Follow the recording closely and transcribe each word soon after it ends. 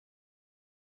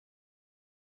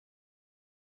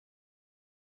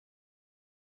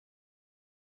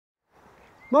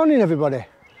Morning everybody.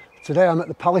 Today I'm at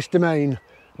the Palace Demense and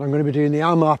I'm going to be doing the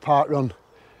Armagh Parkrun.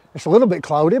 It's a little bit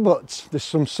cloudy, but there's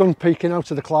some sun peeking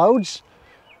out of the clouds.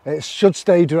 It should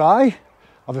stay dry. I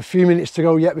have a few minutes to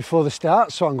go yet before the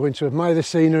start, so I'm going to admire the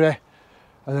scenery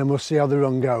and then we'll see how the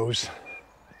run goes.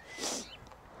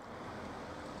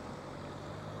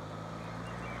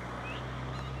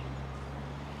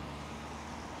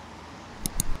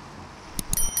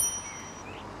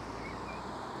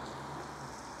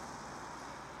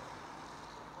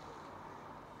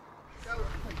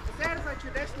 Instead of a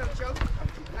traditional joke,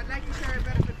 I'd like to share a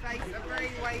bit of advice a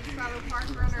very wise fellow park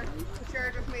runner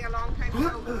shared with me a long time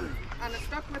ago, and it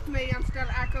stuck with me and still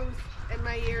echoes in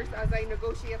my ears as I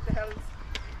negotiate the hills.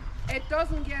 It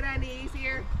doesn't get any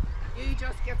easier, you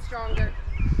just get stronger.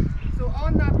 So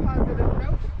on that positive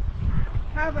note,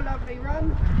 have a lovely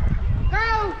run.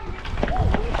 Go!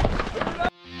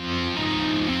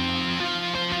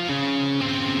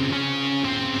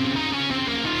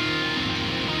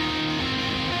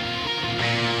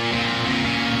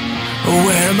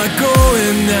 Where am I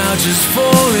going now? Just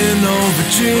falling over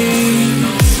dreams.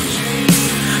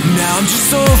 Now I'm just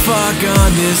so far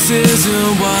gone, this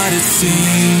isn't what it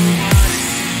seems.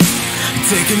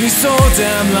 Taking me so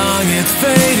damn long, it's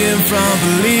fading from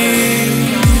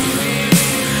belief.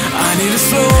 I need to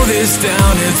slow this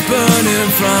down, it's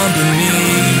burning from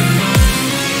beneath.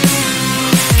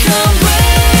 Come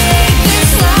break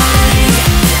this line,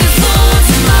 this won't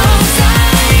tomorrow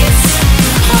size.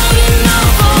 Holding on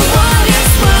for what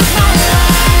is worth my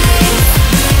life.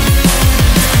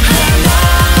 I'm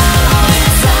all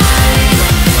inside,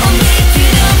 I'll make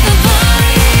it up the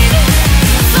void.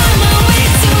 Find my way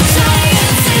to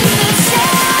giants in the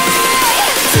sky.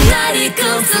 Tonight it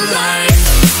comes to life.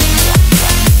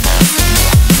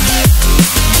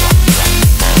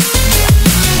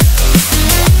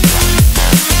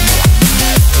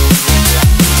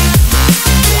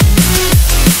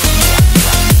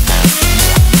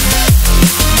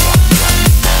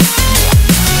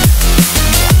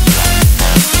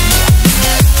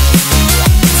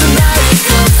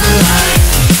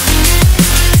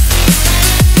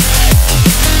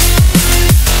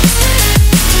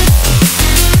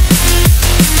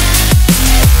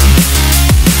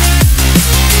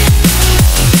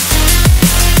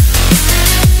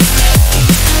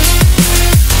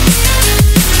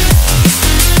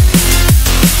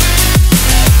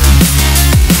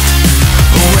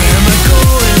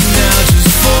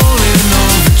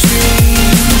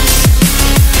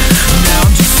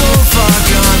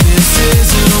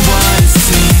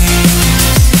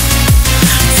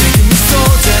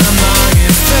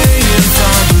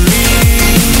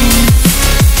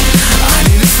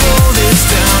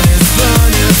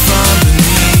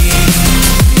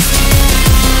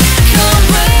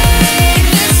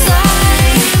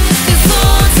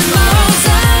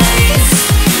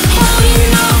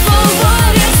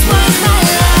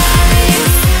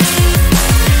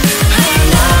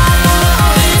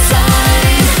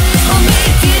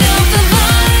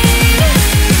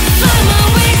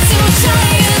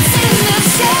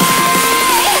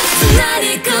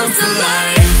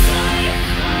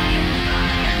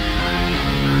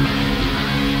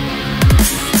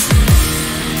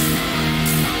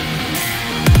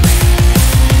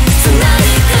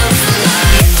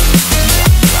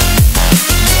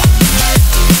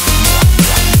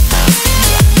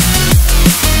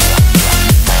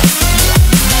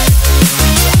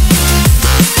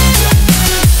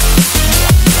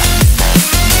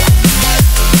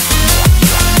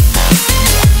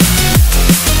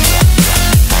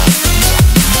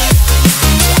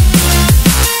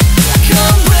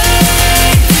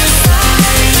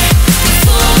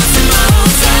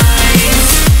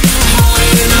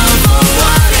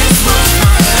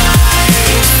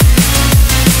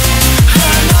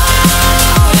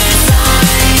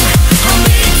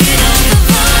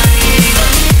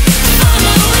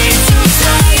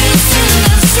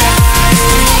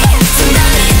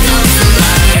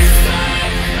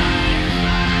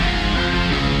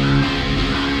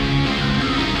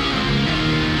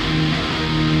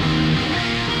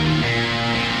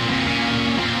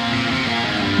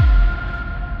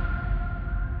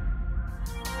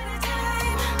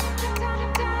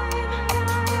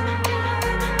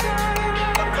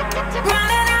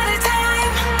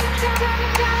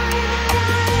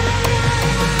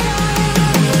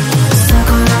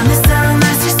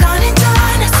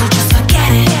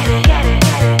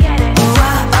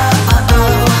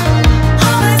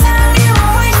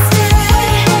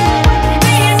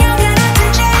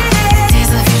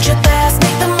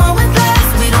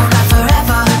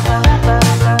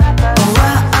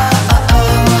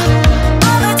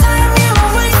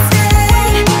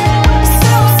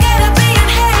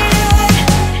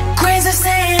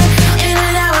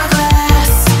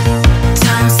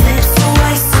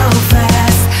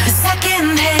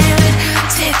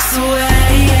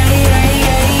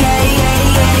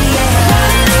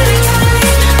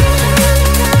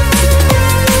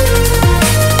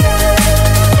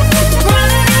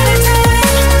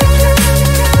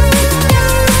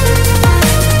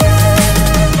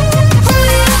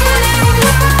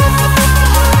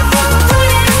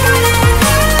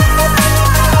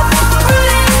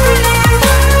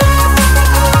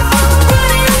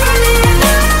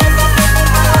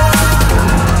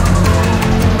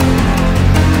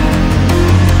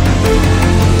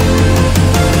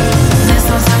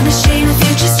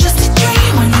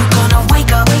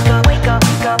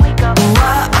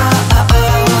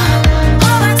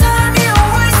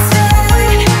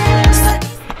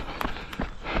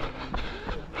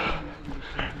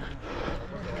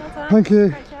 Thank you.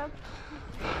 Great job.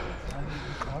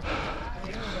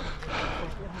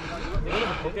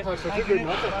 If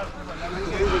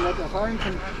Aaron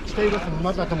can stay with them,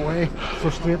 not let them away,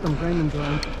 frustrate them, grind them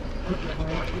down.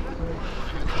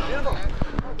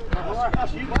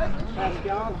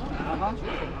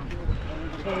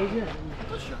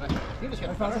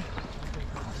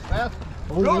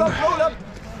 Roll up! How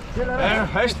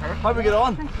we get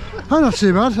on? Oh, not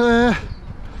too bad.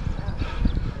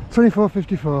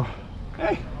 24.54.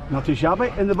 Hey, not too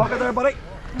shabby. In the bucket there, buddy.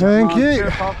 Thank you.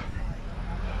 Cheers, pal.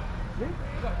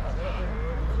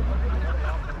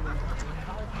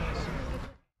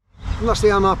 And that's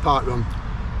the Armagh Parkrun.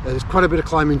 There's quite a bit of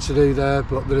climbing to do there,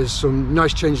 but there is some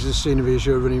nice changes of scenery as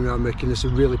you're running around, making this a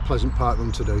really pleasant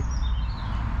parkrun to do.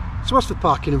 So as for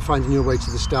parking and finding your way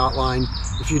to the start line,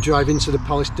 if you drive into the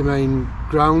Palace Demense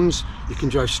grounds, you can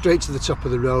drive straight to the top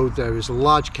of the road. There is a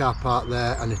large car park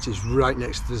there and it is right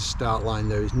next to the start line.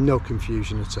 There is no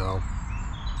confusion at all.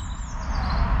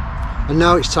 And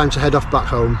now it's time to head off back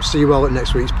home. See you all at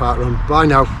next week's parkrun. Bye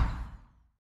now.